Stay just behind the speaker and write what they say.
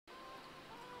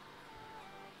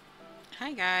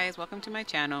Hi guys, welcome to my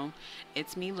channel.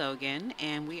 It's me Logan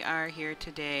and we are here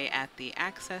today at the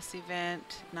Access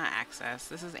event. Not Access,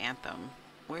 this is Anthem.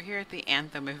 We're here at the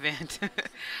Anthem event.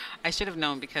 I should have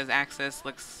known because Access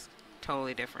looks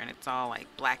totally different. It's all like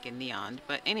black and neon.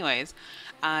 But anyways,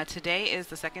 today is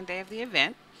the second day of the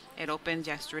event. It opened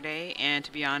yesterday and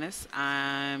to be honest,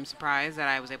 I'm surprised that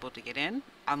I was able to get in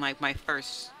on like my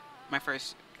first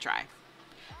try.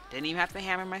 Didn't even have to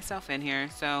hammer myself in here.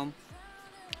 So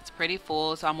it's pretty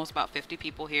full. It's almost about 50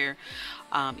 people here.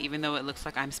 Even though it looks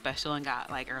like I'm special and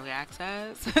got like early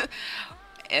access,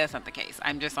 it's not the case.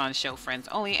 I'm just on show friends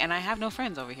only, and I have no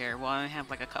friends over here. Well, I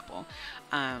have like a couple.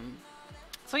 Um,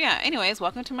 so yeah, anyways,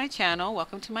 welcome to my channel.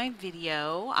 Welcome to my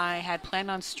video. I had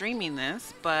planned on streaming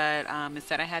this, but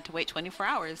instead I had to wait 24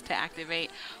 hours to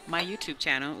activate my YouTube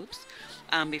channel. Oops.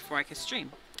 Before I could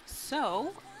stream.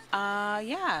 So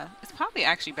yeah, it's probably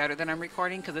actually better than I'm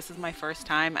recording because this is my first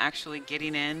time actually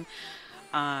getting in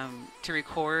to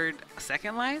record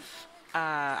Second Life.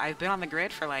 I've been on the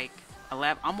grid for like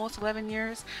 11, almost 11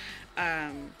 years,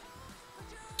 and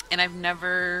I've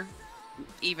never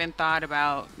even thought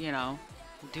about,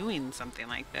 doing something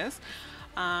like this.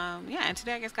 Yeah, and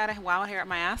today I just got a wild hair up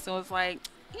my ass, so it's like,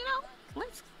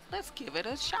 let's give it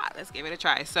a shot. Let's give it a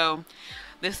try. So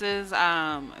this is,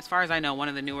 as far as I know, one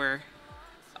of the newer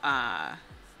uh,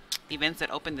 events that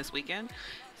opened this weekend.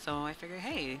 So I figured,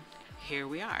 hey, here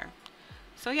we are.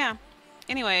 So yeah.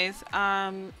 Anyways,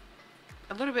 a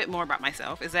little bit more about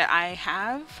myself is that I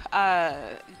have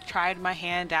tried my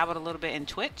hand, dabbled a little bit in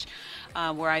Twitch,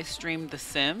 where I streamed The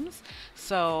Sims.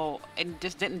 So it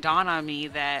just didn't dawn on me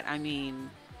that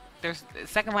there's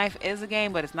Second Life is a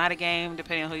game, but it's not a game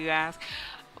depending on who you ask.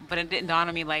 But it didn't dawn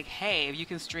on me like, hey, if you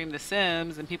can stream The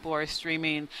Sims and people are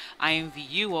streaming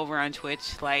IMVU over on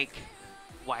Twitch, like,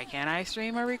 why can't I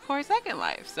stream or record Second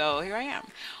Life? So here I am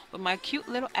with my cute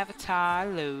little avatar,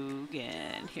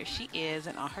 Logan. Here she is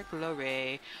in all her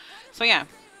glory. So yeah,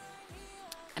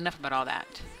 enough about all that.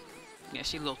 Yeah,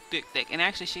 she's a little thick. And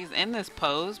actually she's in this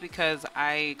pose because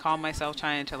I call myself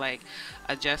trying to like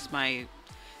adjust my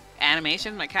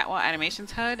animation, my catwalk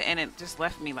animations HUD, and it just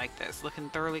left me like this,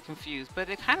 looking thoroughly confused. But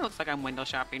it kind of looks like I'm window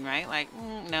shopping, right? Like,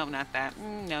 no, not that.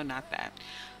 No, not that.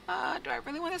 Do I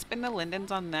really want to spend the lindens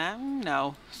on that?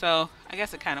 No. So I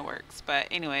guess it kind of works. But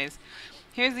anyways,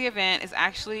 here's the event. It's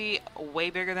actually way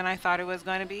bigger than I thought it was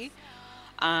going to be.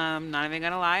 Not even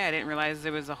gonna lie, I didn't realize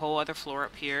there was a whole other floor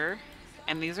up here.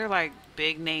 And these are like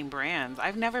big name brands.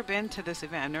 I've never been to this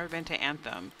event. I've never been to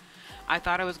Anthem. I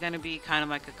thought it was going to be kind of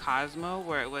like a Cosmo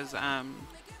where it was, I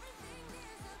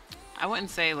wouldn't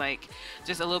say like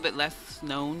just a little bit less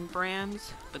known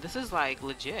brands, but this is like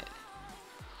legit.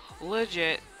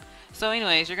 Legit. So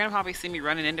anyways, you're going to probably see me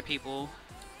running into people.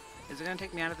 Is it going to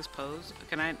take me out of this pose?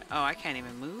 Can I? Oh, I can't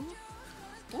even move?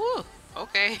 Woo,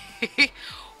 okay.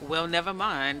 Well, never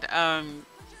mind.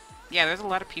 Yeah, there's a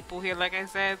lot of people here, like I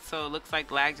said, so it looks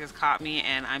like lag just caught me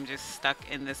and I'm just stuck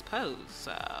in this pose.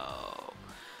 So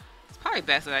it's probably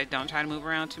best that I don't try to move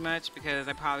around too much because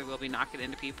I probably will be knocking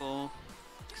into people.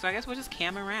 So I guess we'll just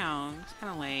cam around. It's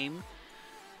kind of lame.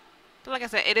 But like I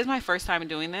said, it is my first time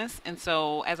doing this, and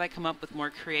so as I come up with more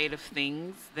creative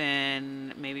things,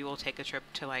 then maybe we'll take a trip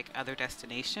to like other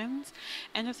destinations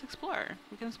and just explore.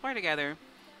 We can explore together.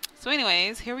 So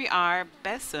anyways, here we are,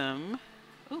 Bessem.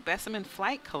 Ooh, Bessem and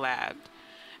Flight collabed.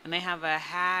 And they have a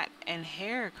hat and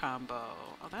hair combo.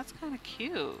 Oh, that's kind of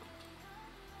cute.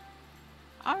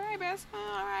 Alright, Bessem.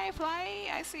 Alright, Flight.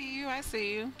 I see you. I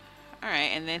see you.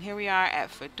 Alright, and then here we are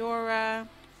at Fedora.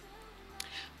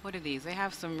 What are these? They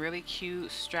have some really cute,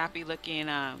 strappy looking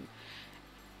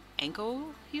ankle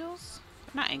heels?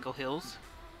 Not ankle heels.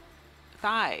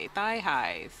 Thigh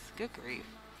highs. Good grief.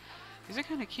 These are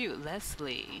kind of cute.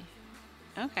 Leslie.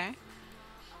 Okay.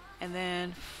 And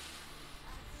then,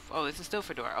 oh, this is still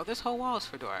Fedora. Oh, this whole wall is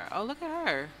Fedora. Oh, look at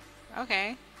her.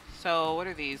 Okay. So, what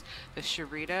are these? The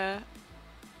Sharita.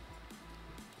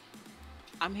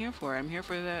 I'm here for it. I'm here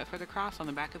for the cross on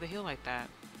the back of the heel like that.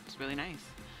 It's really nice.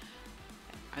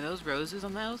 Are those roses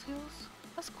on those heels?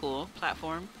 That's cool.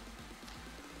 Platform.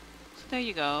 So there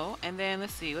you go. And then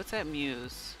let's see. What's that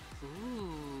Muse?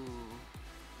 Ooh.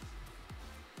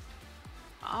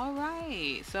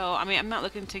 Alright. So, I'm not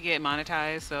looking to get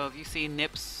monetized. So, if you see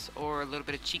nips or a little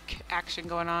bit of cheek action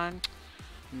going on,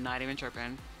 not even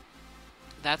tripping.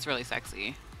 That's really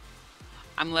sexy.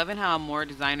 I'm loving how more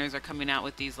designers are coming out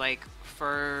with these like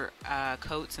fur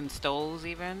coats and stoles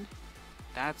even.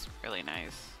 That's really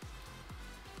nice.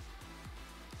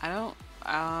 I don't,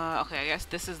 okay, I guess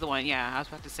this is the one. Yeah, I was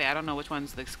about to say, I don't know which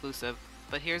one's the exclusive,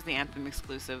 but here's the Anthem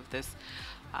exclusive, this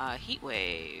Heat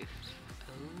Wave.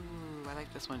 Ooh, I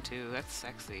like this one too. That's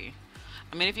sexy.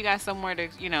 I mean, if you got somewhere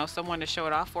to, someone to show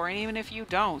it off for, and even if you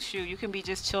don't, shoot, you can be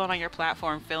just chilling on your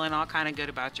platform, feeling all kind of good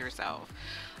about yourself.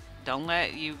 Don't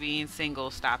let you being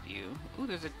single stop you. Ooh,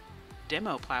 there's a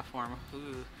demo platform.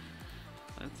 Ooh,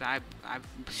 I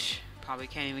probably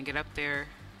can't even get up there.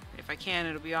 If I can,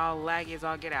 it'll be all laggy as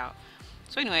all get out.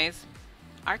 So, anyways,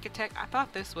 architect. I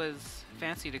thought this was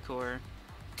fancy decor.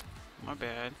 My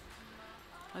bad.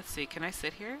 Let's see. Can I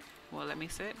sit here? Well, let me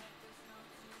sit.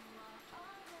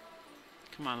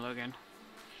 Come on, Logan.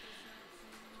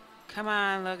 Come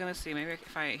on, Logan. Let's see. Maybe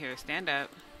if I here, stand up.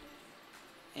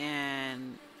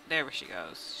 And there she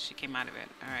goes. She came out of it.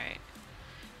 All right.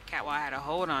 Catwalk had a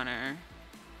hold on her.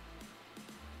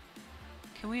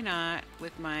 Can we not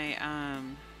with my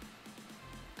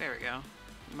there we go.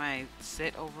 My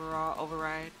sit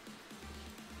override.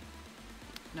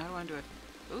 No, I don't want to do it.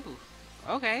 Ooh.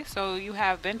 Okay, so you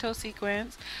have bento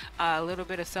sequence, a little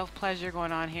bit of self-pleasure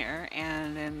going on here,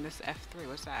 and then this F3,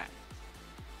 what's that?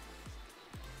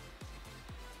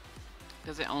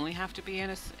 Does it only have to be in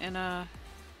a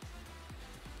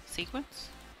sequence?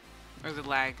 Or the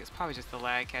lag? It's probably just the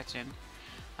lag catching.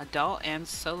 Adult and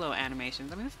solo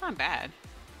animations. I mean, it's not bad.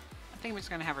 I think we're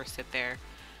just gonna have her sit there.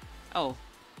 Oh,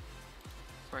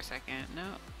 for a second. No.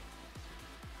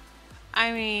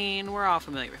 I mean, we're all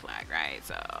familiar with lag, right?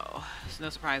 So, it's no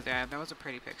surprise there. That was a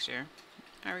pretty picture.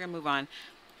 Alright, we're gonna move on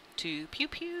to Pew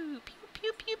Pew. Pew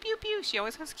Pew Pew Pew Pew. She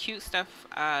always has cute stuff,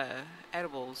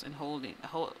 edibles and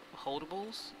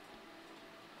holdables.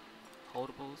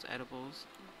 Holdables, edibles.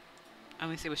 Let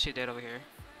me see what she did over here.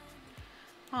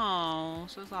 Oh,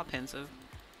 so it's all pensive.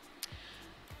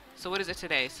 So what is it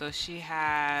today? So she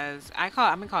has, I'm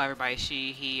gonna call everybody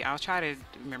she, he. I'll try to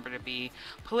remember to be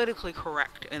politically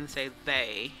correct and say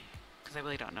they, because I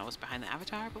really don't know what's behind the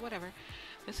avatar, but whatever.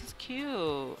 This is cute.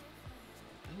 Ooh,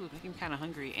 making me kind of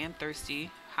hungry and thirsty.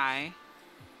 Hi.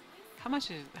 How much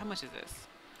is this?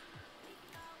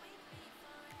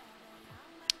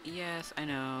 Yes, I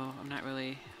know. I'm not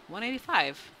really.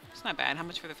 185. It's not bad. How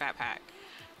much for the fat pack?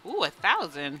 Ooh,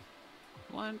 1,000.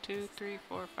 1, 2, 3,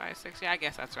 4, 5, 6. Yeah, I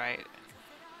guess that's right.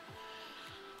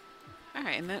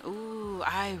 Alright, and then, ooh,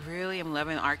 I really am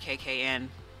loving RKKN.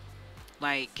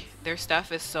 Like, their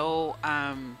stuff is so,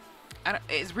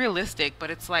 it's realistic, but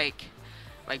it's like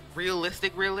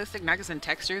realistic, not just in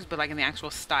textures, but like in the actual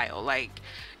style. Like,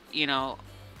 I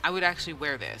would actually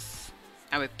wear this.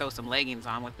 I would throw some leggings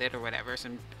on with it or whatever,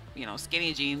 some,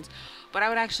 skinny jeans, but I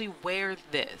would actually wear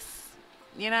this.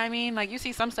 You know what I mean? Like, you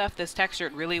see some stuff that's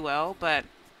textured really well, but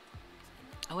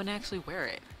I wouldn't actually wear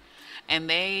it.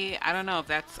 And I don't know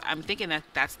if I'm thinking that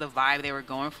that's the vibe they were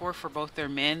going for both their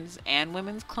men's and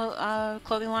women's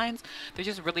clothing lines. They're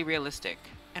just really realistic.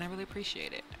 And I really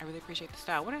appreciate it. I really appreciate the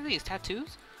style. What are these?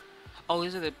 Tattoos? Oh,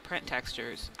 these are the print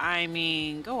textures. I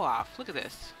mean, go off. Look at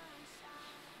this.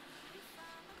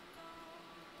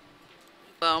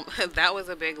 Well, that was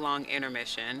a big, long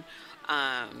intermission.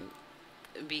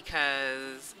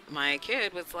 Because my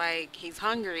kid was like, he's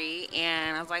hungry,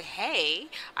 and I was like, hey,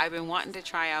 I've been wanting to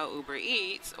try out Uber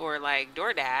Eats or like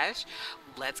DoorDash.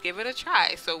 Let's give it a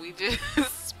try. So we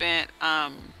just spent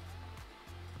a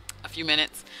few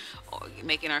minutes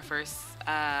making our first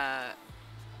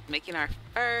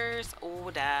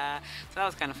order. So that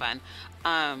was kind of fun.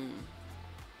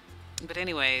 But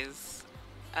anyways,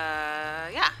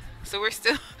 yeah. So we're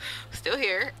still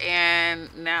here, and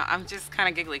now I'm just kind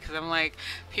of giggly because I'm like,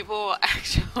 people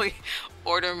actually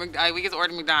we get to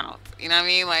order McDonald's. You know what I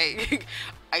mean? Like,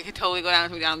 I could totally go down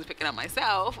to McDonald's and pick it up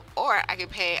myself, or I could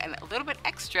pay a little bit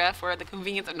extra for the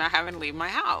convenience of not having to leave my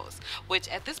house, which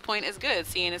at this point is good,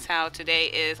 seeing as how today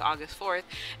is August 4th,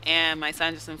 and my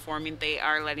son just informed me they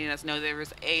are letting us know there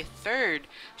was a third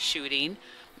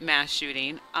mass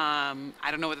shooting. I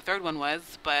don't know what the third one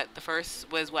was, but the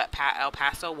first was El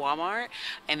Paso Walmart,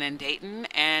 and then Dayton,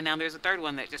 and now there's a third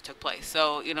one that just took place.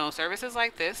 So, services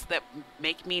like this that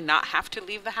make me not have to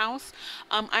leave the house,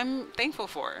 I'm thankful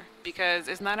for, because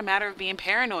it's not a matter of being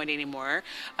paranoid anymore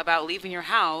about leaving your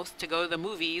house to go to the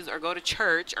movies or go to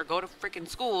church or go to freaking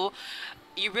school.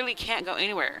 You really can't go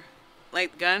anywhere.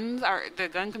 Like, the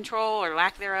gun control or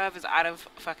lack thereof is out of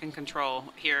fucking control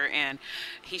here. And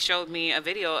he showed me a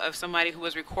video of somebody who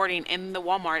was recording in the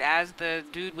Walmart as the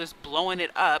dude was blowing it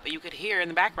up. You could hear in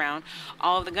the background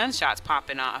all of the gunshots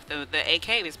popping off. The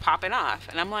AK was popping off.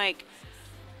 And I'm like,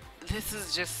 this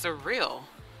is just surreal.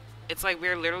 It's like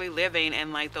we're literally living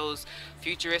in like those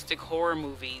futuristic horror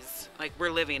movies. Like,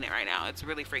 we're living it right now. It's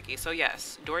really freaky. So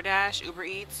yes, DoorDash, Uber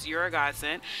Eats, you're a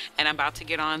godsend. And I'm about to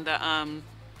get on the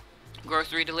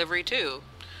grocery delivery too.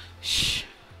 Shh.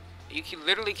 You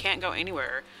literally can't go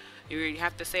anywhere. You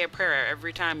have to say a prayer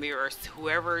every time you, or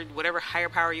whoever, whatever higher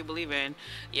power you believe in,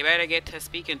 you better get to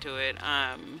speak into it.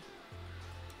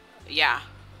 Yeah,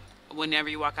 whenever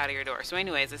you walk out of your door. So,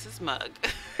 anyways, this is mug,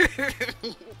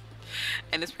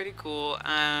 and it's pretty cool.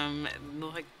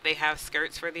 Like they have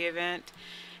skirts for the event,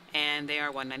 and they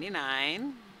are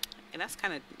 199, and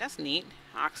that's neat.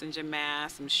 Oxygen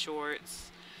mask, some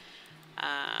shorts,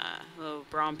 little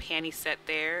bra and panty set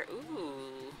there.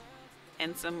 Ooh,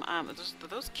 and some are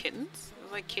those kittens?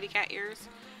 Those like kitty cat ears.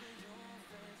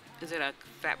 Is it a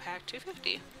fat pack?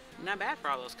 250. Not bad for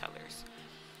all those colors.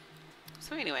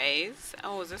 So, anyways,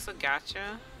 oh, is this a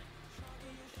gotcha?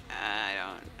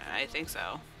 I think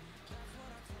so.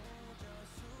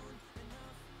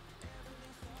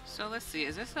 So let's see.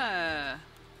 Is this a?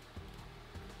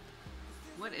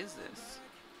 What is this?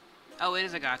 Oh, it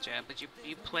is a gotcha, but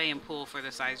you play and pull for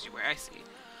the size you wear. I see.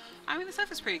 I mean, the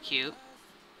stuff is pretty cute.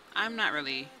 I'm not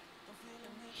really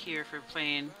here for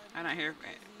playing. I'm not here.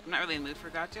 I'm not really in the mood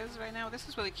for gotchas right now. This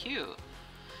is really cute.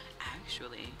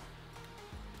 Actually,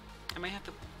 I might have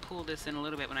to pull this in a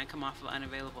little bit when I come off of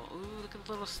unavailable. Ooh, look at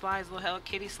the little slides, little Hello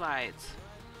Kitty slides.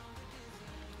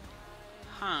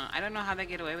 Huh, I don't know how they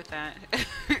get away with that.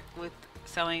 With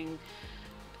selling,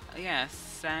 yeah,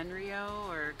 Sanrio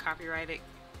or copyrighted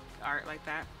art like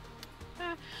that.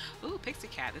 Ooh, Pixie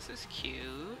Cat, this is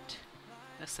cute.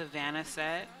 A Savannah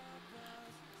set.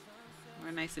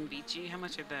 We're nice and beachy. How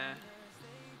much are the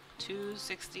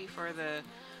 260 for the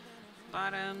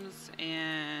bottoms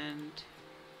and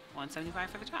 175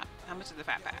 for the top? How much is the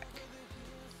fat pack?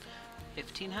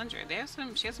 1500. They have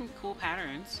some. She has some cool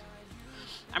patterns.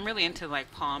 I'm really into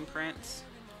like palm prints,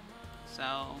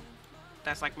 so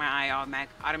that's like my eye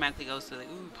automatically goes to like,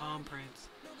 ooh, palm prints.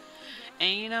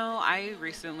 And you know, I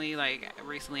recently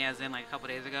as in like a couple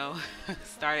days ago,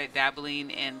 started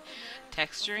dabbling in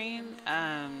texturing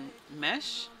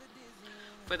mesh.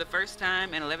 For the first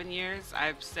time in 11 years,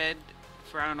 I've said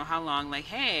for I don't know how long, like,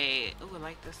 hey, ooh, I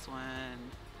like this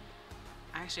one.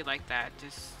 I actually like that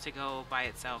just to go by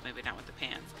itself, maybe not with the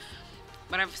pants.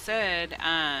 But I've said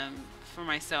for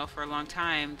myself for a long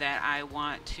time that I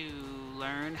want to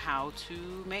learn how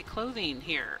to make clothing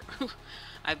here.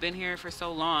 I've been here for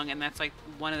so long, and that's like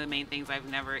one of the main things I've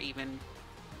never even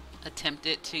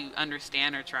attempted to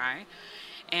understand or try.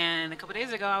 And a couple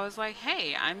days ago, I was like,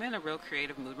 hey, I'm in a real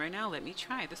creative mood right now. Let me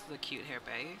try. This is a cute hair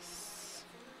base.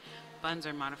 Buns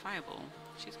are modifiable.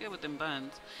 She's good with them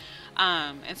buns.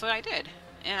 And so I did.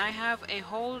 And I have a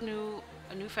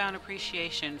newfound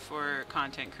appreciation for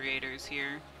content creators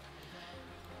here.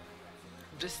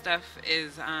 This stuff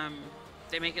is,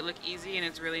 they make it look easy, and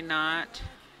it's really not.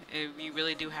 You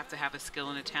really do have to have a skill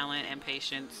and a talent and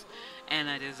patience and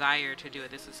a desire to do it.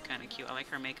 This is kind of cute. I like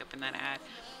her makeup in that ad.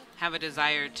 Have a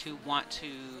desire to want to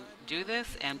do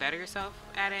this and better yourself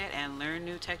at it and learn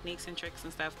new techniques and tricks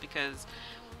and stuff, because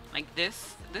like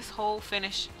this whole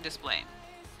finished display,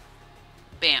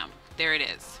 bam, there it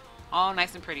is, all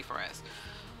nice and pretty for us.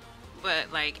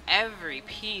 But like every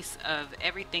piece of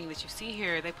everything that you see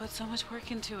here, they put so much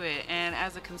work into it. And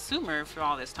as a consumer for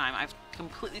all this time, I've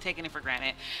completely taken it for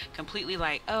granted. Completely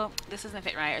like, oh, this doesn't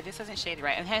fit right, or this isn't shaded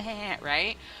right, and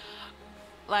right?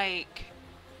 Like,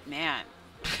 man,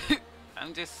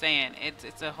 I'm just saying,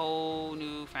 it's a whole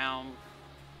newfound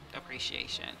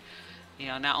appreciation. You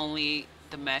know, not only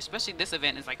the mesh, especially this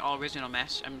event is like all original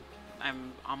mesh.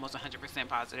 I'm almost 100%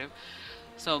 positive.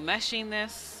 So meshing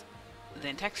this,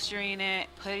 then texturing it,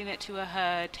 putting it to a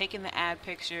HUD, taking the ad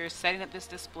pictures, setting up this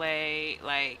display,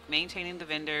 like maintaining the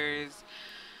vendors.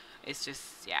 It's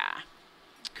just, yeah.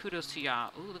 Kudos to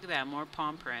y'all. Ooh, look at that, more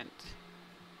palm print.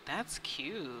 That's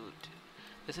cute.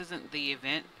 This isn't the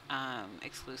event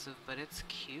exclusive, but it's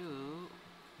cute.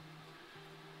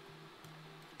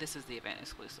 This is the event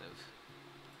exclusive.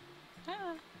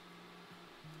 Ah.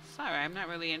 Sorry, I'm not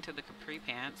really into the capri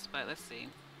pants, but let's see.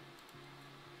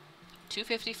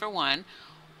 250 for one,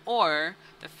 or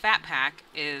the fat pack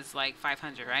is like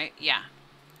 500, right? Yeah.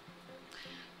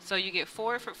 So you get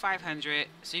 4 for 500.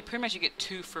 So you pretty much you get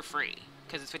 2 for free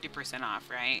because it's 50% off,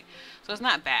 right? So it's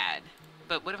not bad.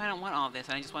 But what if I don't want all this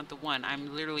and I just want the one?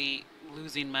 I'm literally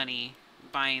losing money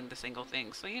buying the single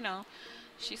thing. So you know,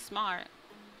 she's smart.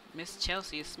 Miss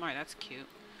Chelsea is smart. That's cute.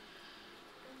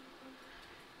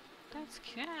 That's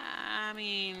cute. I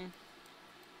mean,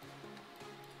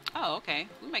 oh, okay.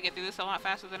 We might get through this a lot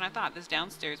faster than I thought. This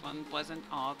downstairs one wasn't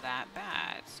all that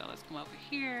bad. So let's come over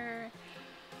here.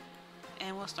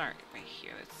 And we'll start right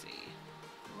here. Let's see.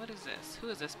 What is this? Who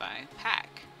is this by?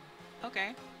 Pack.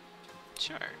 Okay.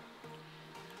 Sure.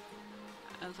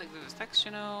 Looks like there's a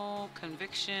sectional.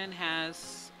 Conviction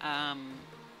has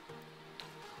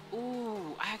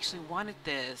Ooh, I actually wanted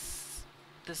this.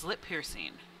 This lip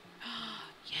piercing.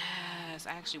 Yes,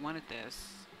 I actually wanted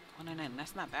this. 199.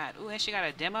 That's not bad. Ooh, and she got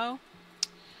a demo.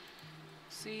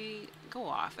 See, go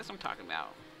off. That's what I'm talking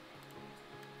about.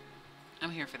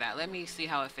 I'm here for that. Let me see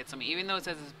how it fits on me. Even though it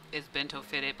says it's bento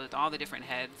fitted, but with all the different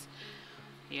heads,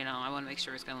 you know, I want to make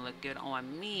sure it's going to look good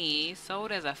on me.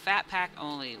 Sold as a fat pack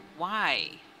only.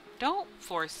 Why? Don't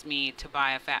force me to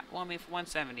buy a fat. Well, I mean, for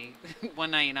 170,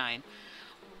 199.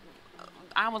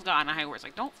 I almost got on a high horse.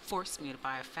 Like, don't force me to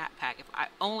buy a fat pack if I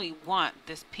only want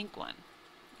this pink one.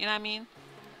 You know what I mean?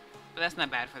 But that's not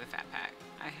bad for the fat pack.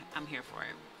 I'm here for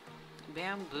it.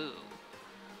 Bamboo.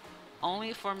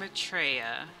 Only for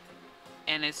Maitreya.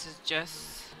 And it's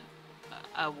just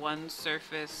a one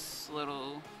surface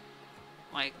little,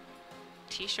 like,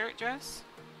 t-shirt dress.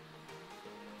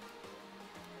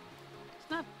 It's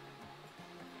not,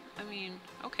 I mean,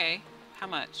 okay. How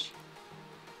much?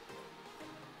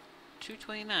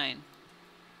 $229.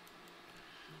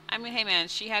 I mean, hey man,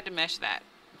 she had to mesh that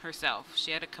herself.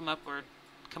 She had to come up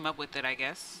with it, I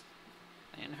guess,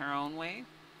 in her own way,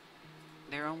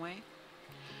 their own way.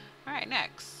 All right,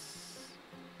 next,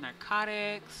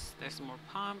 narcotics. There's some more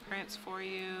palm prints for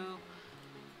you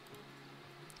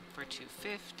for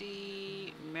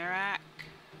 $250. Merak.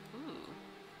 Ooh,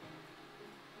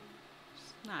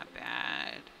 it's not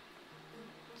bad.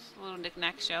 It's a little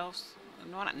knick-knack shelves.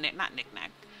 No, not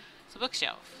knick-knack. It's a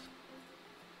bookshelf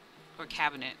or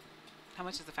cabinet. How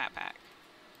much is the fat pack?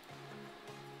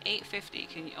 $8.50.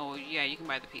 Can you? Oh yeah, you can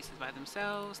buy the pieces by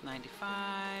themselves. $95.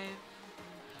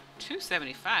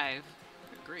 $275.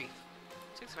 Good grief.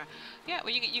 $65. Yeah,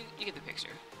 well you get the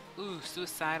picture. Ooh,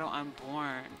 suicidal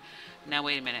unborn. Now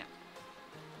wait a minute.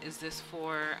 Is this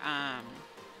for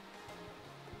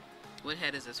what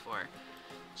head is this for?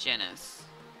 Genis.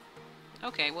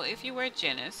 Okay, well if you wear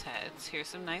Genis heads, here's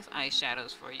some nice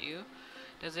eyeshadows for you.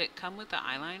 Does it come with the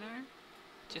eyeliner?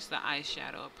 Just the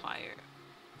eyeshadow applier.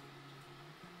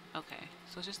 Okay,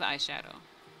 so it's just the eyeshadow.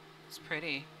 It's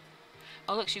pretty.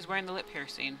 Oh look, she's wearing the lip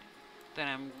piercing that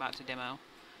I'm about to demo.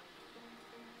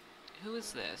 Who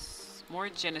is this? More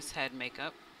Genis head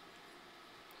makeup.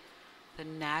 The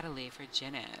Natalie for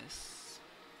Genis.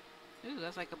 Ooh,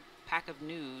 that's like a pack of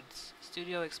nudes.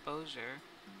 Studio exposure.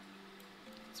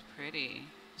 It's pretty.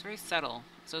 It's very subtle.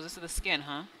 So this is the skin,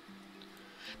 huh?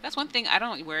 That's one thing. I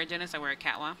don't wear a Genis. I wear a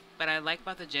Catwa. But I like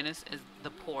about the Genis is the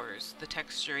pores, the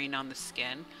texturing on the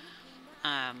skin.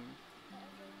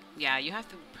 Yeah, you have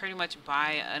to pretty much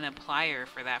buy an applier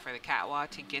for that for the Catwa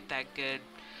to get that good,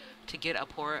 to get a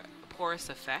porous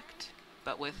effect.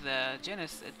 But with the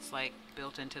Genis, it's like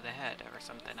built into the head or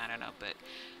something. I don't know, but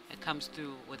it comes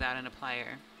through without an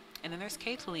applier. And then there's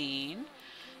Caitlyn.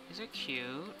 These are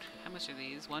cute. How much are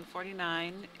these?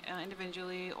 $149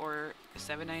 individually or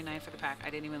 $7.99 for the pack. I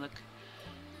didn't even look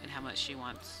at how much she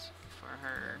wants for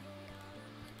her.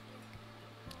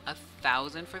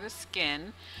 $1,000 for the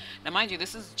skin. Now, mind you,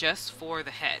 this is just for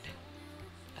the head.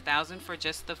 $1,000 for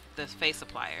just the face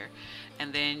applier,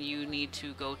 and then you need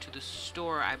to go to the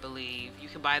store. I believe you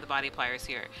can buy the body pliers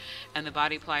here, and the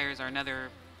body pliers are another,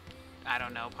 I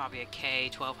don't know, probably a K,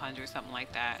 1,200, something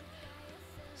like that.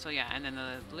 So yeah, and then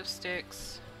the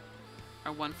lipsticks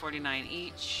are $149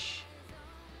 each.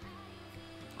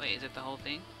 Wait, is it the whole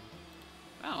thing?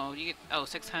 Oh, you get, oh,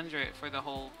 $600 for the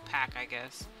whole pack, I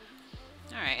guess.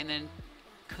 All right, and then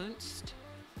Kunst.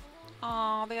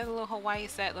 Oh, they got a little Hawaii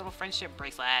set, little friendship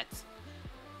bracelets.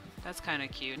 That's kind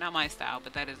of cute. Not my style,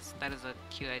 but that is a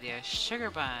cute idea. Sugar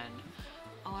Bun.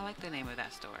 Oh, I like the name of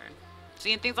that store.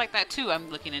 See, and things like that too. I'm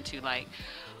looking into, like,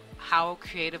 how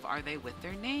creative are they with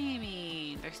their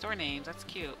naming, their store names. That's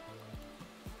cute.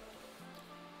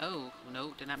 Oh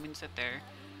no, did not mean to sit there.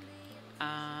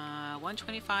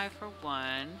 $125 for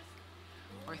one,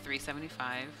 or $375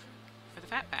 for the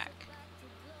fat pack.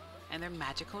 And they're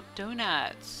magical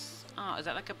donuts. Oh, is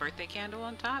that like a birthday candle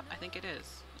on top? I think it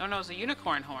is. Oh no, it's a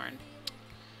unicorn horn.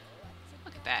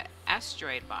 Look at that.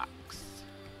 Asteroid box.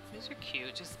 These are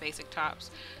cute, just basic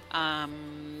tops.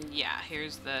 Yeah,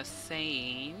 here's the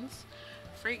sayings.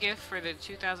 Free gift for the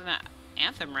 2000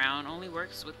 Anthem round. Only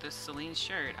works with the Celine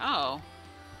shirt. Oh,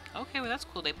 okay, well that's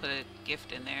cool. They put a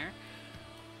gift in there.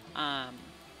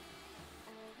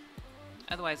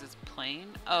 Otherwise it's plain.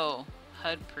 Oh,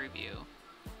 HUD preview.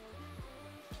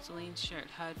 Celine shirt,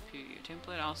 HUD preview.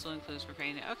 Template also includes for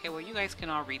creating. Okay, well you guys can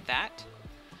all read that.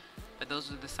 But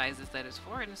those are the sizes that it's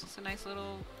for, and this is a nice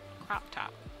little crop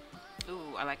top.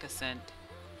 Ooh, I like a scent.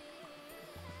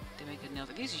 They make good nails.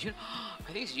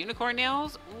 Are these unicorn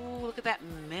nails? Ooh, look at that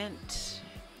mint.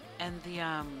 And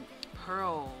the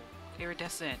pearl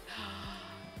iridescent.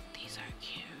 These are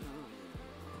cute.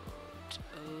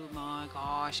 Oh my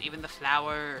gosh. Even the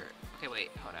flower. Okay,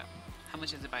 wait, hold up. How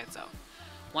much is it by itself?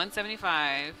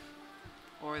 175.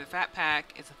 Or the fat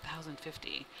pack is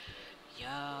 1,050. Yo.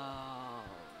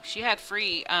 She had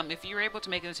free, if you were able to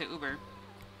make it into Uber,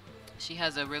 she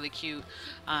has a really cute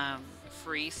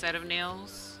free set of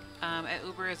nails at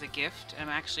Uber as a gift. I'm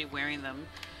actually wearing them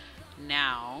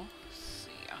now. Let's see,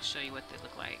 I'll show you what they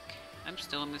look like. I'm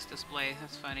still in this display.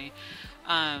 That's funny.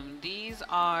 These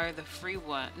are the free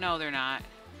one. No, they're not.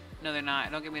 No, they're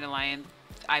not. Don't give me the lion.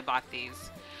 I bought these.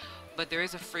 But there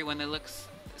is a free one that looks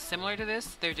similar to this.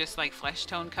 They're just like flesh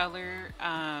tone color.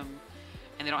 And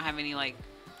they don't have any like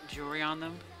jewelry on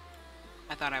them.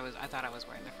 I thought I was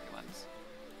wearing the free ones.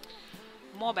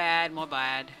 More bad, more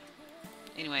bad.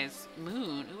 Anyways,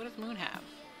 Moon. Ooh, what does Moon have?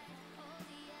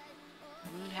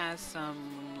 Moon has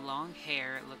some long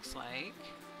hair, it looks like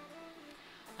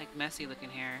messy looking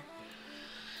hair.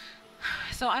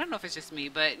 So I don't know if it's just me,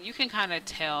 but you can kind of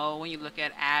tell when you look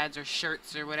at ads or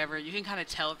shirts or whatever, you can kind of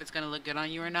tell if it's going to look good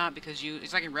on you or not, because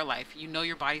it's like in real life. You know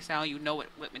your body style, you know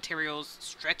what materials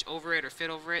stretch over it or fit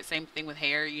over it. Same thing with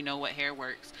hair, you know what hair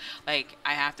works. Like,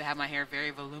 I have to have my hair very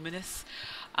voluminous,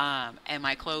 and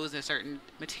my clothes a certain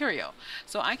material.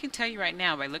 So I can tell you right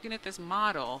now, by looking at this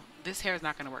model, this hair is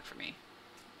not going to work for me.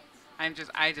 I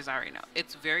just already know.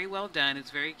 It's very well done.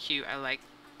 It's very cute. I like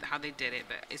how they did it,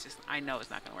 but it's just, I know it's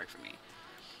not going to work for me.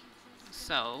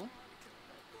 So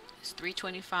it's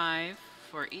 $325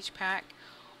 for each pack,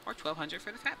 or $1,200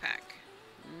 for the fat pack.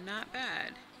 Not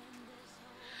bad.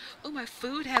 Oh, my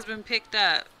food has been picked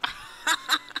up.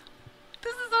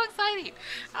 This is so exciting.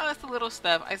 Oh, that's the little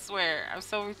stuff. I swear, I'm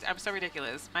so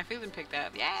ridiculous. My food's been picked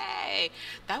up. Yay!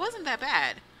 That wasn't that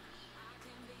bad.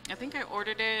 I think I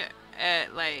ordered it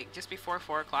at like just before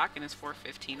 4 o'clock, and it's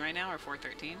 4:15 right now, or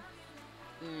 4:13.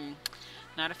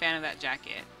 Not a fan of that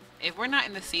jacket. If we're not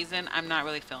in the season, I'm not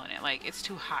really feeling it. Like, it's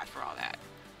too hot for all that.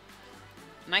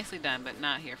 Nicely done, but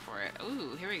not here for it.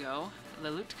 Ooh, here we go.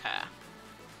 Lalutka.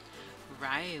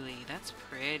 Riley, that's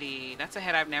pretty. That's a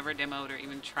head I've never demoed or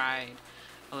even tried.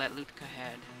 A Lalutka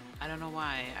head. I don't know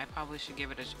why. I probably should give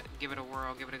it a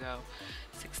whirl, give it a go.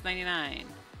 $6.99.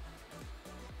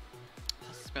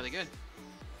 That's really good.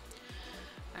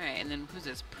 Alright, and then who's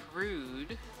this?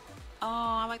 Prude. Oh,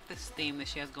 I like this theme that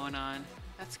she has going on.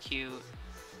 That's cute.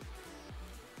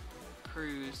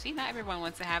 Prude. See, not everyone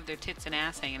wants to have their tits and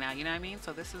ass hanging out, you know what I mean?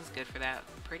 So this is good for that.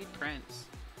 Pretty prince.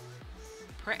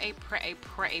 Pretty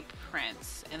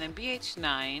prince. And then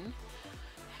BH9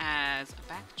 has a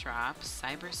backdrop.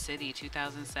 Cyber City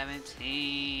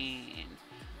 2017.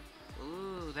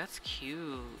 Ooh, that's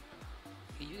cute.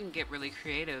 You can get really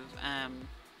creative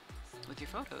with your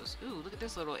photos. Ooh, look at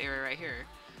this little area right here.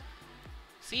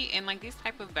 See, and like these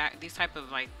type of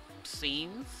like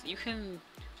scenes, you can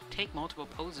take multiple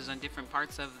poses on different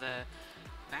parts of the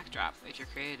backdrop if you're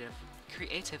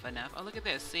creative enough. Oh, look at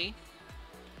this. See?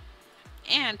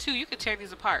 And too, you could tear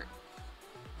these apart.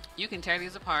 You can tear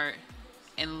these apart,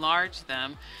 enlarge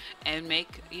them, and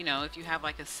make, you know, if you have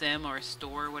like a sim or a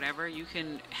store or whatever, you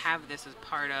can have this as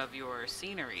part of your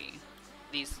scenery.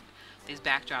 These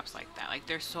backdrops like that. Like,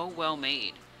 they're so well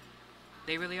made.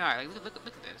 They really are. Like, look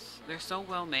at this. They're so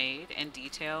well made and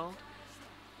detailed.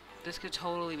 This could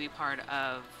totally be part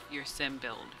of your sim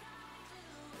build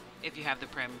if you have the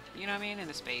prim, you know what I mean, in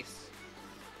the space.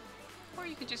 Or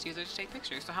you can just use it to take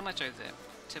pictures. So how much is it?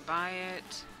 To buy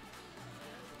it,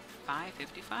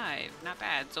 $5.55. Not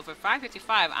bad. So for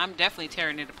 $5.55, I'm definitely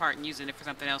tearing it apart and using it for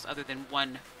something else other than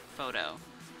one photo.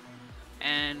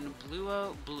 And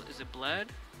is it blood?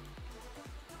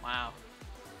 Wow.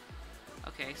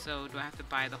 Okay, so do I have to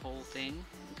buy the whole thing?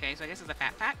 Okay, so I guess it's a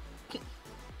fat pack.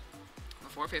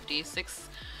 For $4.50,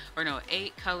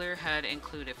 8 color HUD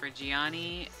included for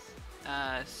Gianni,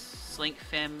 Slink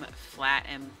Femme, Flat,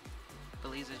 and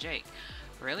Beliza Jake.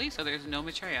 Really? So there's no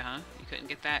Maitreya, huh? You couldn't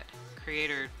get that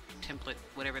creator template,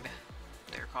 whatever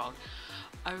they're called.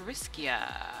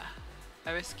 Ariskia,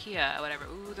 whatever.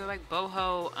 Ooh, they're like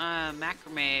boho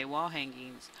macrame wall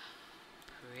hangings.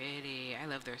 Pretty. I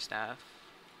love their stuff.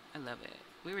 I love it.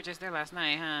 We were just there last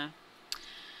night, huh?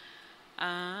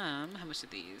 How much are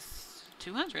these?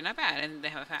 $200, not bad. And they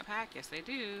have a fat pack? Yes, they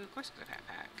do. Of course, it's a fat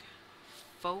pack.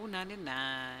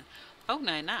 $4.99.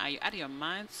 $4.99. Are you out of your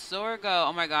mind? Sorgo.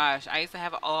 Oh my gosh, I used to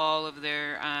have all of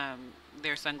their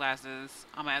sunglasses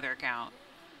on my other account.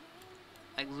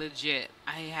 Like, legit.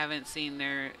 I haven't seen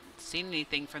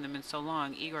anything from them in so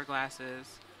long. Igor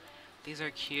glasses. These are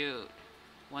cute.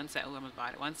 Ooh, I almost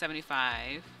bought it.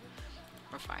 $175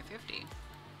 or $5.50.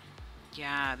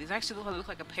 Yeah, these actually look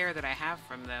like a pair that I have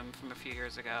from them from a few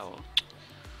years ago.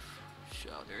 So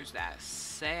there's that.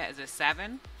 Is it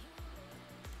 7?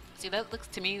 See, that looks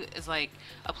to me is like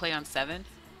a play on seven.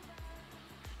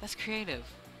 That's creative.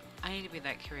 I need to be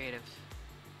that creative.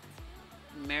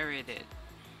 Merited.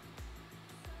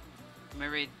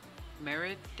 Merid.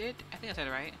 Merited? I think I said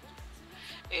it right.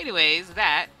 Anyways,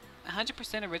 that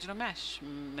 100% original mesh.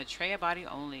 Maitreya body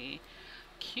only.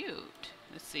 Cute.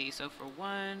 Let's see. So for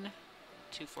one,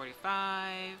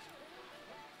 245,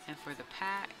 and for the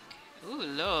pack, ooh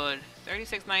lord,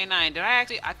 36.99. Did I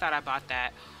actually? I thought I bought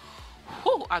that.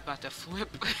 Whew, I was about to flip.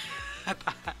 I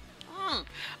thought,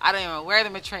 I don't even wear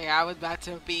the Maitreya. I was about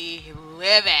to be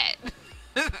livid.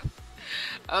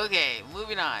 Okay,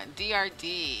 moving on.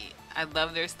 DRD. I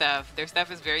love their stuff. Their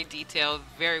stuff is very detailed,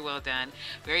 very well done,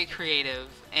 very creative.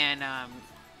 And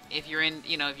if you're in,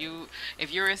 you know,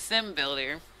 if you're a sim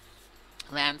builder,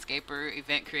 landscaper,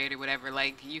 event creator, whatever,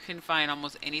 like you can find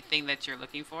almost anything that you're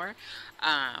looking for,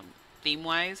 theme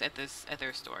wise at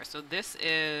their store. So this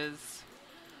is,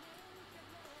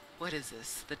 what is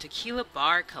this? The Tequila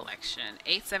Bar Collection,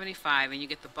 $8.75, and you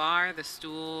get the bar, the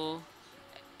stool.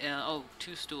 Oh,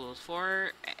 two stools,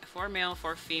 four male,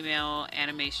 four female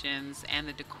animations, and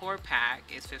the decor pack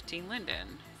is 15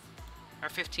 Linden, or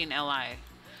 15 Li.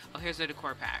 Oh, here's the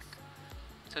decor pack.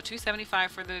 So $2.75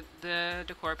 for the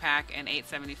decor pack and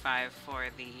 $8.75 for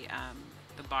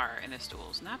the bar and the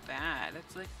stools. Not bad.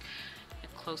 That's like a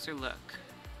closer look.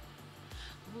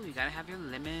 Ooh, you gotta have your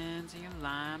lemons and your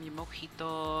lime, your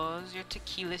mojitos, your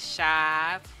tequila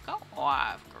shots. Go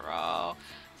off, girl.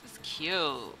 This is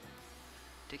cute.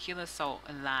 Tequila, salt,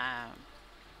 and lime.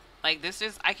 Like this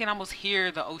is, I can almost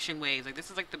hear the ocean waves. Like this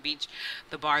is like the beach,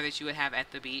 the bar that you would have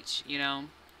at the beach, you know?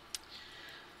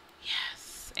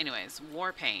 Yes. Anyways,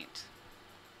 war paint.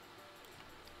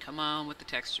 Come on with the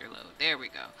texture load. There we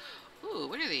go. Ooh,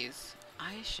 what are these?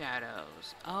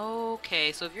 Eyeshadows.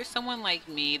 Okay, so if you're someone like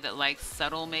me that likes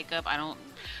subtle makeup, I don't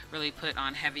really put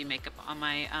on heavy makeup on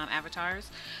my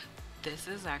avatars. This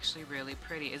is actually really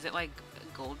pretty. Is it like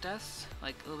gold dust?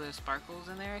 Like a little bit of sparkles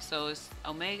in there? So it's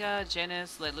Omega,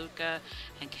 Genis, Lelutka,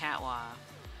 and Catwa.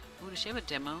 Ooh, does she have a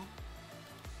demo?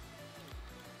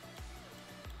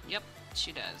 Yep,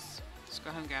 she does. Let's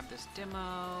go ahead and grab this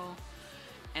demo.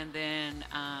 And then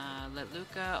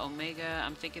Lelutka, Omega.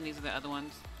 I'm thinking these are the other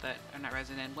ones that are not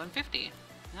resident. 150.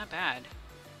 Not bad.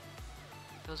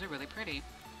 Those are really pretty.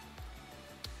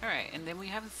 Alright, and then we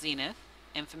have Zenith.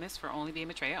 Infamous for only being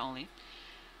Maitreya only.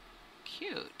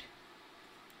 Cute.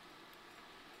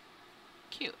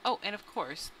 Cute. Oh, and of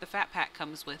course, the fat pack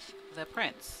comes with the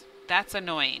prints. That's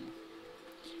annoying.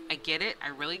 I get it. I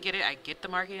really get it. I get the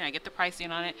marketing. I get the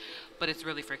pricing on it. But it's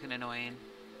really freaking annoying.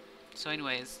 So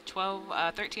anyways,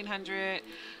 1300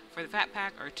 for the fat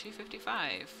pack or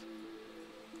 255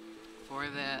 for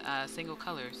the single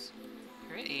colors.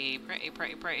 Pretty, pretty,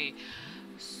 pretty, pretty.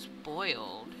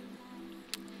 Spoiled.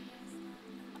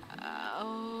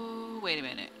 Oh, wait a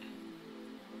minute.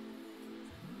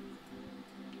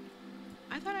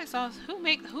 I thought I saw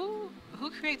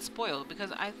who creates Spoiled,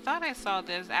 because I thought I saw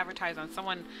this advertised on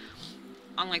someone,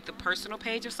 on like the personal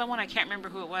page of someone. I can't remember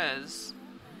who it was.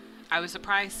 I was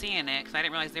surprised seeing it because I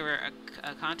didn't realize they were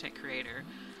a content creator.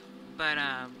 But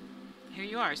here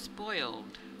you are,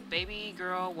 Spoiled. Baby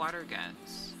girl water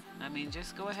guns. I mean,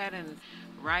 just go ahead and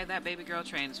ride that baby girl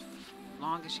train as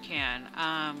long as you can.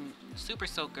 Super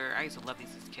Soaker. I used to love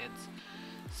these as kids.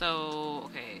 So,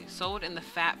 okay. Sold in the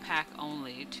fat pack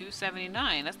only.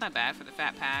 $2.79. That's not bad for the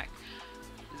fat pack.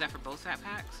 Is that for both fat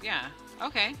packs? Yeah.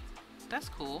 Okay. That's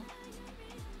cool.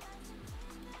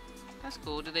 That's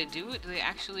cool. Do they do it? Do they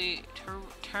actually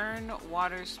turn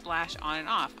water splash on and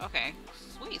off? Okay.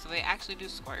 Sweet. So they actually do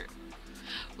squirt.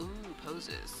 Ooh,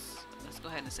 poses. Let's go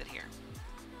ahead and sit here.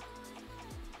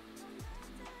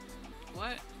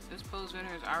 What? This pose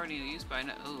winner is already in use by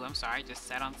no. Ooh, I'm sorry. I just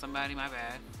sat on somebody. My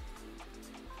bad.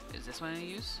 Is this one in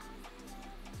use?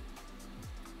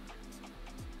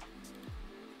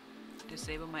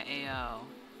 Disable my AO.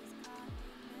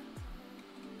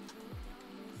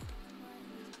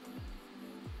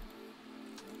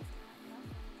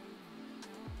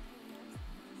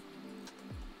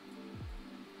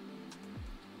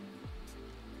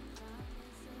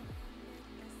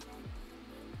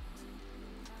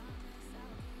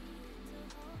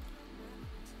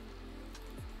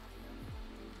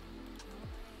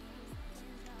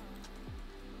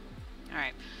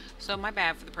 Alright, so my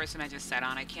bad for the person I just sat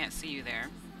on. I can't see you there.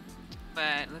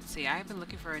 But let's see, I've been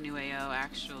looking for a new AO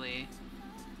actually.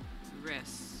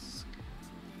 Risk.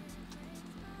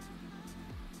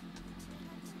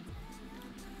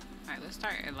 Alright, let's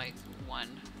start at like 1.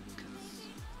 Because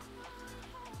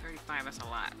 35, that's a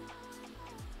lot.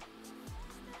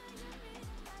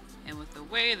 And with the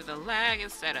way that the lag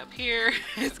is set up here,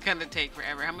 it's gonna take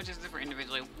forever. How much is it for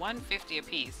individually? 150 a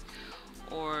piece.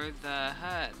 Or the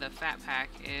fat pack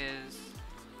is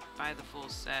buy the full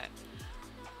set.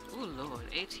 Ooh Lord,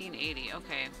 1880.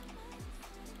 Okay.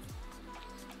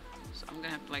 So I'm gonna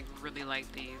have to like really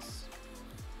like these.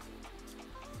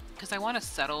 Because I want to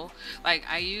settle. Like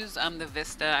I use the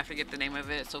Vista, I forget the name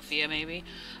of it, Sophia maybe,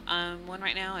 one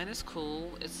right now, and it's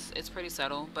cool. It's pretty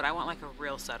subtle, but I want like a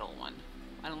real subtle one.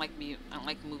 I don't like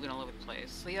moving all over the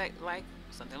place. So like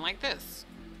something like this.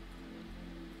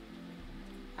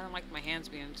 I don't like my hands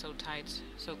being so tight,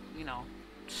 so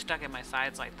stuck in my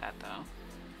sides like that though.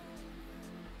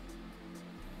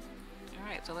 All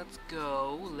right, so let's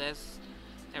go.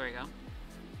 There we go.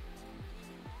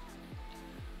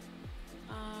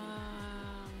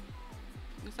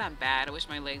 It's not bad. I wish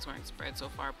my legs weren't spread so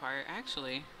far apart.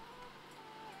 Actually,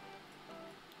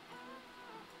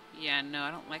 yeah, no,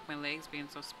 I don't like my legs being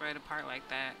so spread apart like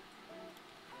that.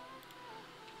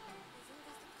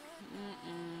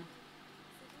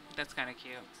 That's kind of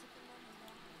cute.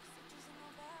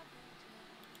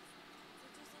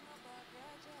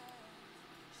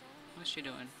 What's she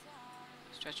doing?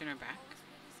 Stretching her back?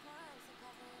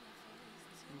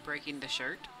 Breaking the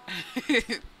shirt?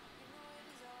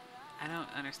 I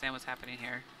don't understand what's happening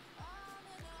here.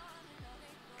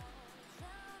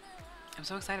 I'm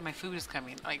so excited my food is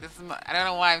coming. Like this is I don't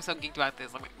know why I'm so geeked about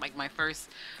this. Like my first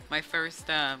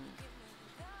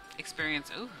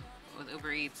experience with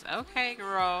Uber Eats. Okay,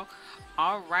 girl.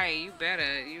 All right, you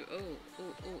better.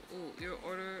 Your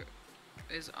order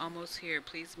is almost here.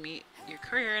 Please meet your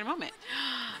courier in a moment.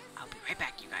 I'll be right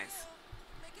back, you guys.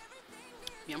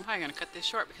 Yeah, I'm probably gonna cut this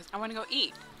short because I want to go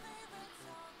eat.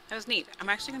 That was neat. I'm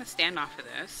actually gonna stand off of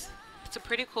this. It's a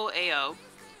pretty cool AO.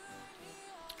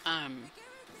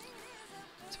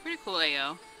 It's a pretty cool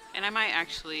AO, and I might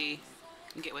actually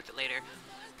get with it later.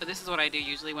 But this is what I do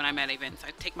usually when I'm at events.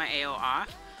 I take my AO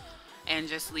off and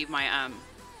just leave my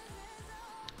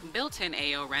built-in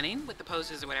AO running with the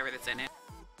poses or whatever that's in it.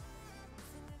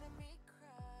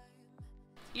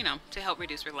 You know, to help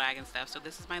reduce your lag and stuff. So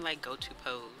this is my like go-to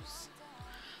pose.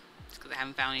 Just because I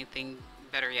haven't found anything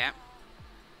better yet.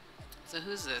 So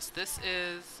who's this? This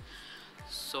is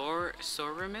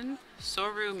Sorumen.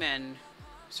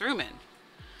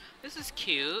 This is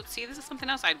cute. See, this is something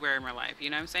else I'd wear in real life. You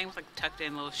know what I'm saying? With like tucked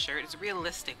in little shirt. It's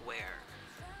realistic wear.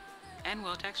 And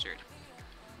well textured.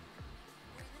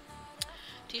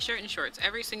 T-shirt and shorts.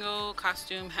 Every single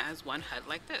costume has one HUD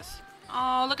like this.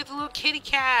 Oh, look at the little kitty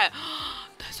cat.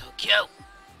 That's so cute.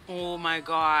 Oh my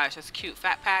gosh, that's cute.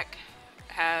 Fat Pack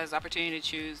has opportunity to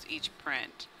choose each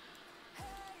print.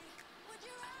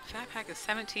 Fat Pack is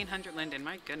 1,700 linden.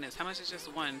 My goodness, how much is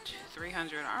just one?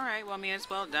 300. All right, well, I mean, it's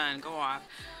well done. Go off.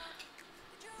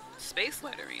 Space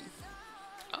lettering.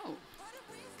 Oh,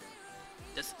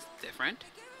 this is different.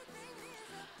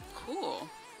 Cool.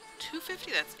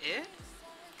 250. That's it.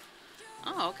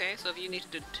 Oh, okay. So if you need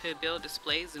to build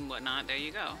displays and whatnot, there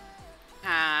you go.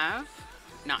 Have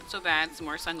not so bad. Some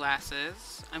more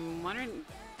sunglasses. I'm wondering.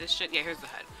 This should. Yeah, here's the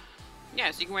HUD. Yeah,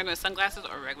 so you can wear them with sunglasses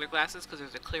or regular glasses because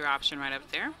there's a clear option right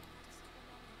up there.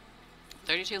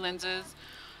 32 lenses.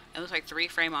 It looks like 3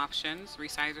 frame options.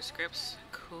 Resizer scripts.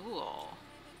 Cool.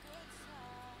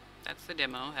 That's the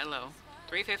demo. Hello.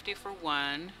 $350 for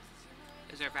one.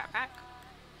 Is there a Fat Pack?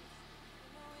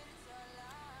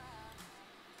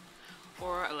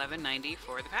 Or $11.90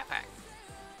 for the Fat Pack.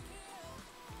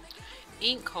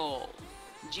 Ink Hole.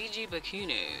 Gigi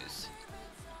Bakunos.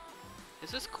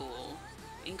 This is cool.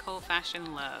 Ink Hole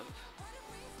Fashion Love.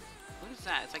 What is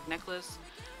that? It's like necklace,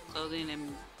 clothing,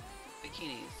 and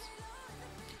bikinis.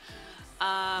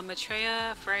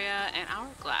 Maitreya, Freya, and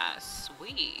Hourglass.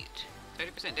 Sweet.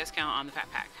 30% discount on the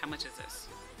Fat Pack. How much is this?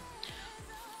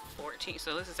 14.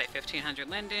 So this is a 1,500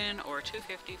 linden or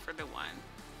 250 for the one.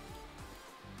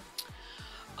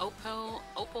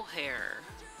 Opal hair.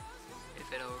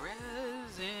 If it'll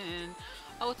resin.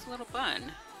 Oh, it's a little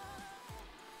bun.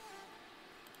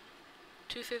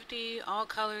 250, all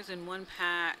colors in one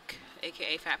pack,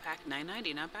 aka Fat Pack,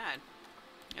 $9.90. Not bad.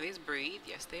 Are these breathe?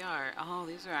 Yes, they are. Oh,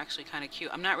 these are actually kind of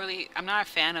cute. I'm not a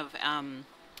fan of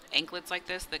anklets like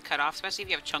this that cut off, especially if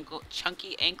you have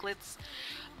chunky anklets.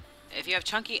 If you have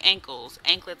chunky ankles,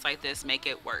 anklets like this make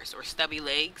it worse. Or stubby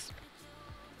legs.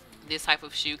 This type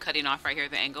of shoe cutting off right here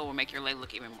at the ankle will make your leg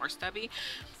look even more stubby.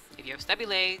 If you have stubby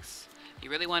legs, you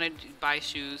really want to buy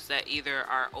shoes that either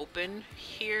are open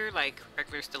here, like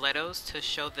regular stilettos, to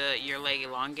show your leg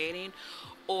elongating,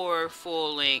 or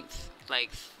full length,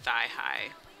 like thigh-high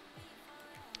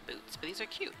boots. But these are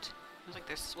cute. Looks like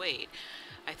they're suede.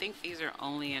 I think these are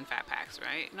only in Fat Packs,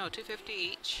 right? No, $250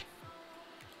 each.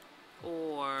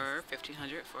 or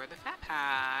 1500 for the fat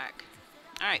pack.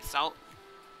 All right, salt,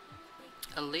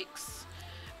 Elix,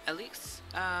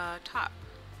 top.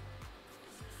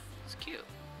 It's cute.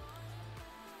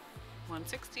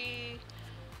 160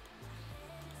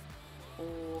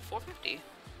 or 450.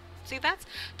 See, that's,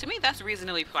 to me, that's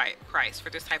reasonably priced for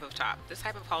this type of top. This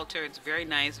type of halter, it's very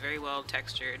nice, very well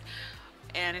textured,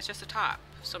 and it's just a top.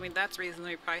 So I mean, that's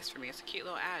reasonably priced for me. It's a cute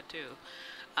little ad too.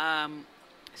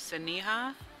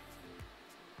 Saniha,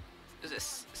 is it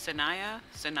Sanaya?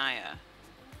 Sanaya.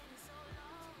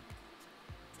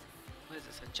 What is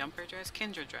this? A jumper dress?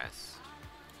 Kendra dress.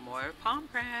 More palm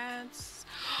prints.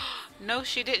 No,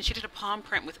 she didn't. She did a palm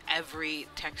print with every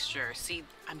texture. See,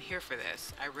 I'm here for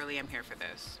this. I really am here for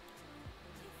this.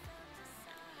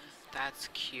 That's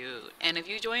cute. And if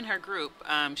you join her group,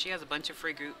 she has a bunch of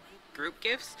free group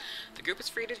gifts. The group is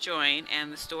free to join,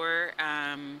 and the store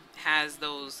has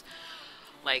those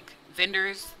like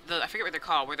vendors. I forget what they're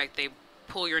called, where like they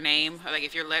pull your name, or like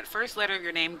if your first letter of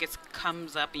your name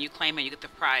comes up and you claim it, you get the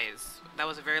prize. That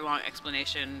was a very long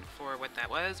explanation for what that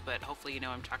was, but hopefully you know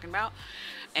what I'm talking about.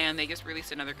 And they just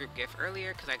released another group gift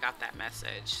earlier because I got that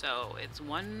message. So it's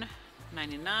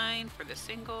 $1.99 for the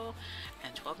single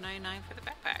and $12.99 for the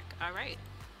backpack. All right.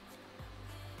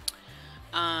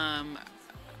 I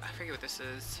forget what this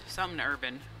is. Something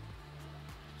urban.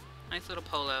 Nice little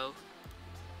polo.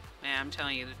 Man, I'm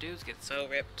telling you, the dudes get so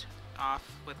ripped off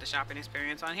with the shopping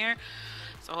experience on here.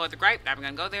 So hold the gripe. I'm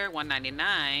gonna go there.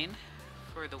 $1.99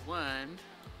 for the one,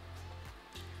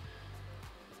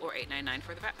 or $8.99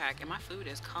 for the backpack. And my food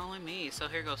is calling me. So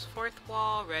here goes Fourth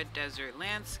Wall, Red Desert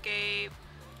Landscape,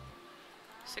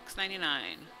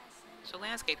 $6.99. So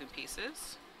landscaping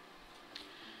pieces.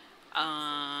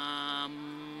 How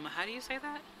do you say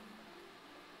that?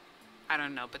 I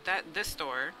don't know, but this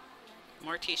store,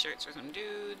 more t-shirts for some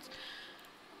dudes.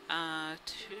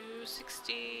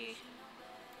 260.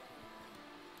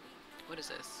 What is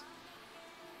this?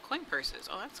 Coin purses.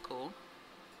 Oh, that's cool.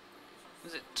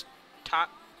 Is it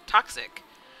toxic?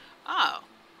 Oh,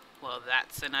 well,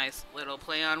 that's a nice little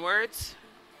play on words.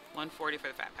 140 for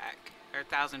the fat pack, or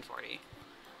 1040.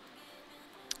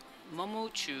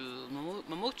 Momochu.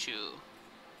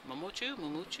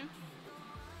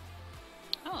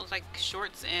 Oh, it's like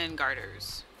shorts and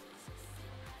garters.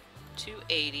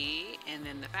 280, and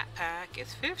then the fat pack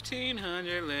is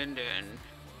 1500 Linden.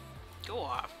 Go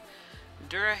off.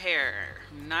 Dura hair.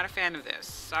 I'm not a fan of this.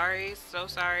 Sorry, so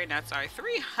sorry, not sorry.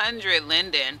 300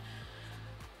 Linden.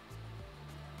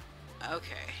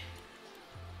 Okay.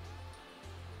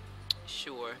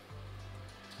 Sure.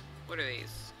 What are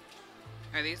these?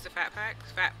 Are these the fat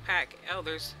packs? Fat pack. Oh,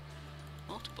 there's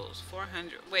multiples.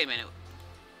 400. Wait a minute.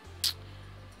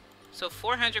 So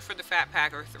 400 for the fat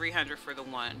pack or 300 for the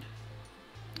one.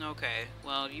 Okay,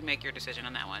 well, you make your decision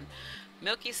on that one.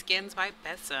 Milky Skins by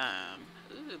Bessem.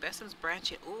 Ooh, Bessem's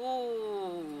branching.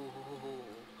 Ooh,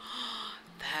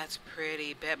 that's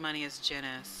pretty. Bet money is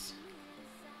Genis.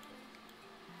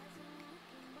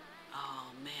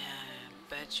 Oh man,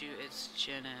 bet you it's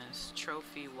Genis.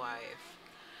 Trophy wife.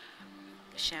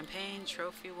 Champagne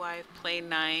trophy wife. Play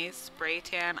nice. Spray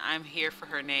tan. I'm here for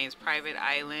her names. Private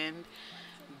Island.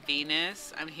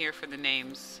 Venus. I'm here for the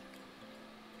names.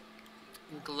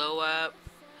 Glow Up,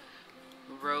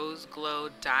 Rose Glow,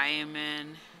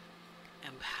 Diamond,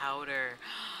 and Powder.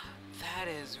 That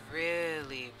is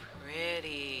really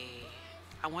pretty.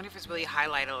 I wonder if it's really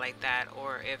highlighted like that,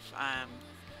 or if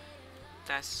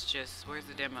that's just, where's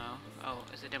the demo? Oh,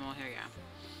 is the demo here? Yeah.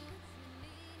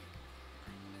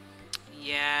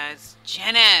 Yes,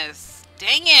 Genis.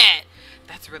 Dang it.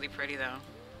 That's really pretty though.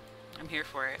 I'm here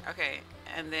for it. Okay,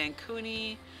 and then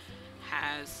Cooney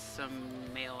has some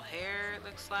male hair, it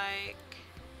looks like.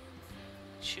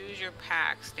 Choose your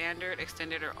pack, standard,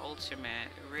 extended, or ultimate.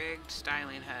 Rigged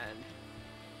styling head.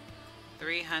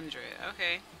 300.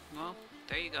 Okay, well,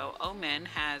 there you go. Omen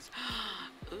has,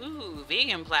 ooh,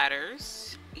 vegan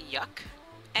platters. Yuck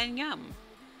and yum.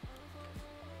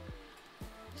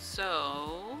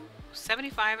 So,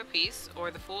 75 a piece,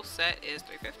 or the full set is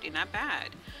 350. Not bad.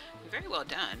 Very well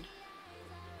done.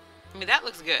 I mean, that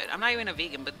looks good. I'm not even a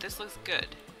vegan, but this looks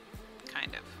good.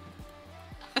 Kind of.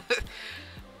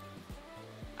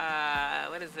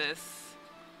 What is this?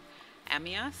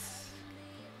 Amias?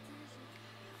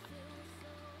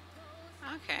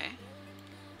 Okay.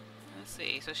 Let's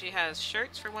see. So she has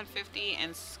shirts for 150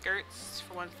 and skirts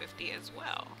for 150 as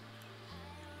well.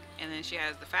 And then she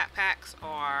has the fat packs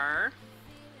are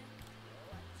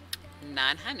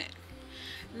 $900.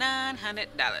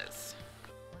 $900.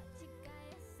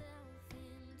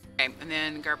 Okay, and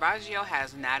then Garbaggio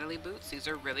has Natalie boots. These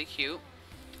are really cute.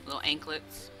 Little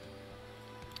anklets.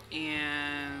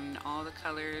 And all the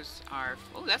colors are,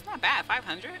 oh, that's not bad.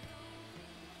 500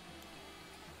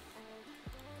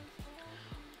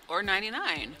 or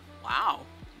 99. Wow.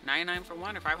 99 for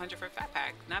one or 500 for a fat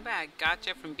pack. Not bad.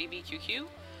 Gotcha from BBQQ.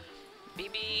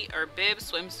 BB or Bib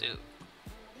swimsuit.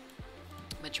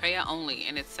 Maitreya only,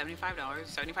 and it's $75.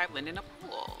 75 Linden a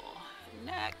pool.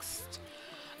 Next.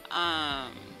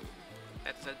 That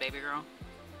says baby girl.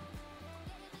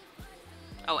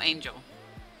 Oh, Angel.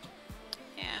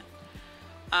 Yeah.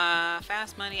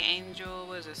 Fast Money Angel.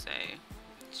 What does it say?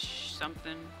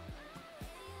 Something.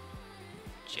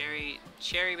 Cherry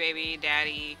baby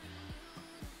daddy.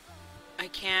 I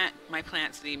can't. My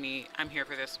plants need me. I'm here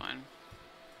for this one.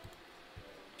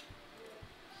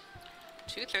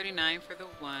 $239 for the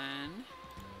one.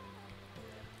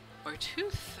 Or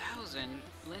 2,000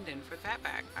 Linden for that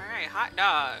pack. Alright, hot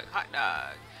dog. Hot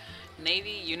dog.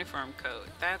 Navy uniform coat.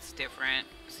 That's different.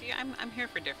 See, I'm here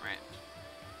for different.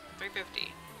 $350.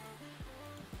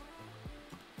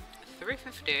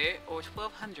 $350 or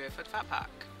 1,200 for the fat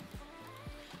pack.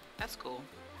 That's cool.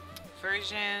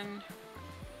 Version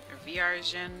or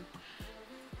version.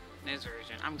 There's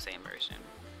version. I'm saying version.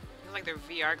 It's like they're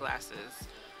VR glasses.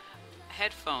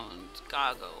 Headphones,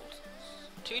 goggles.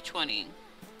 $220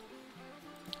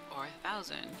 or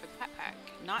 1,000 for the fat pack.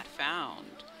 Not found.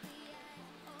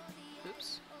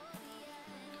 Oops.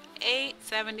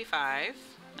 $875.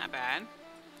 Not bad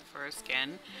for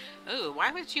skin. Ooh,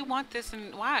 why would you want this?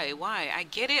 And why? I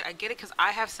get it because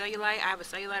I have cellulite. I have a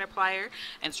cellulite applier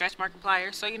and stretch mark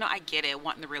applier, so you know I get it,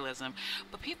 wanting the realism.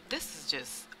 But people, this is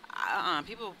just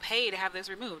people pay to have this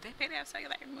removed. They pay to have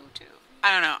cellulite removed too.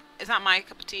 I don't know. It's not my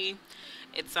cup of tea.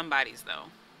 It's somebody's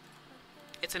though.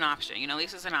 It's an option, you know. At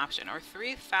least it's an option. Or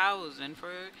 3,000 for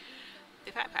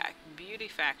the fat pack. Beauty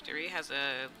Factory has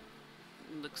a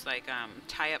looks like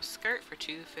tie-up skirt for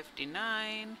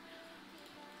 $259.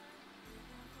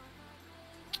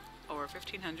 Or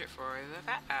 1,500 for the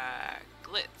fat pack.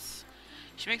 Glitz.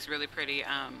 She makes really pretty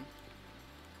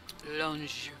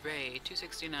lingerie.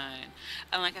 $269.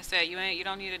 And like I said, you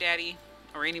don't need a daddy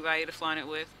or anybody to flaunt it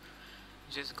with.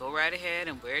 Just go right ahead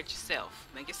and wear it yourself.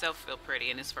 Make yourself feel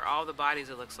pretty. And it's for all the bodies,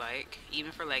 it looks like.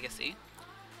 Even for Legacy.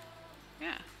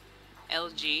 Yeah.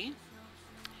 LG.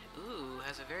 Ooh,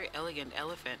 has a very elegant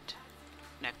elephant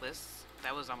necklace.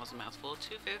 That was almost a mouthful.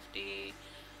 $250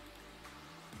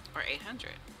 or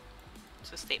 800.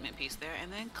 It's a statement piece there.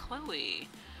 And then Chloe.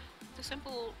 The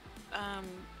simple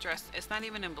dress. It's not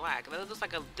even in black.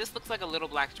 This looks like a little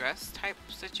black dress type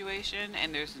situation,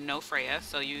 and there's no Freya,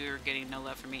 so you're getting no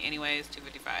love from me. Anyways,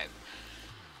 $255.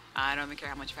 I don't even care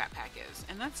how much fat pack is,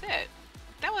 and that's it.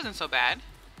 That wasn't so bad.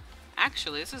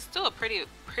 Actually, this is still a pretty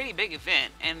big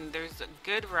event, and there's a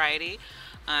good variety,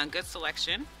 good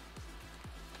selection,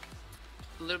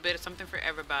 a little bit of something for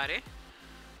everybody,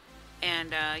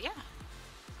 and yeah,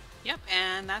 yep,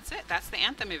 and that's it. That's the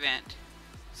Anthem event.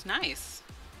 It's nice.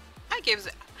 I give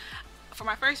it, for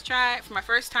my first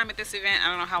time at this event, I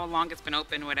don't know how long it's been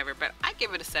open, whatever, but I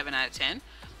give it a 7 out of 10.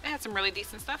 They had some really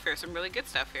decent stuff here, some really good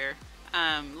stuff here.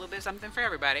 A little bit of something for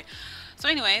everybody. So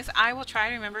anyways, I will try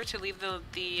to remember to leave the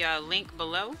link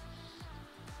below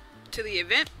to the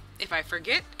event if I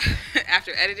forget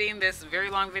after editing this very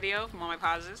long video from all my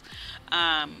pauses.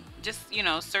 Just, you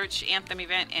know, search Anthem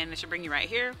event and it should bring you right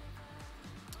here.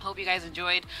 Hope you guys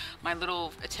enjoyed my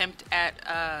little attempt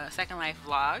at Second Life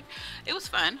vlog. It was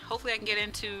fun. Hopefully I can get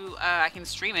into, I can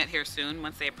stream it here soon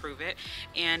once they approve it,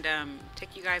 and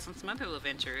take you guys on some other little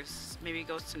adventures. Maybe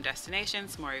go to some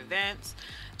destinations, some more events,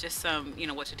 just some, you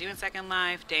know, what to do in Second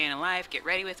Life, day in a life, get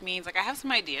ready with me. It's like I have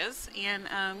some ideas, and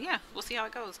yeah, we'll see how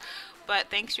it goes. But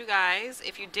thanks, you guys.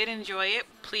 If you did enjoy it,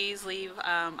 please leave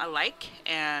a like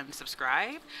and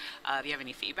subscribe. If you have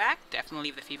any feedback, definitely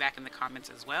leave the feedback in the comments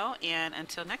as well. And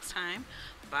until next time,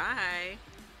 bye.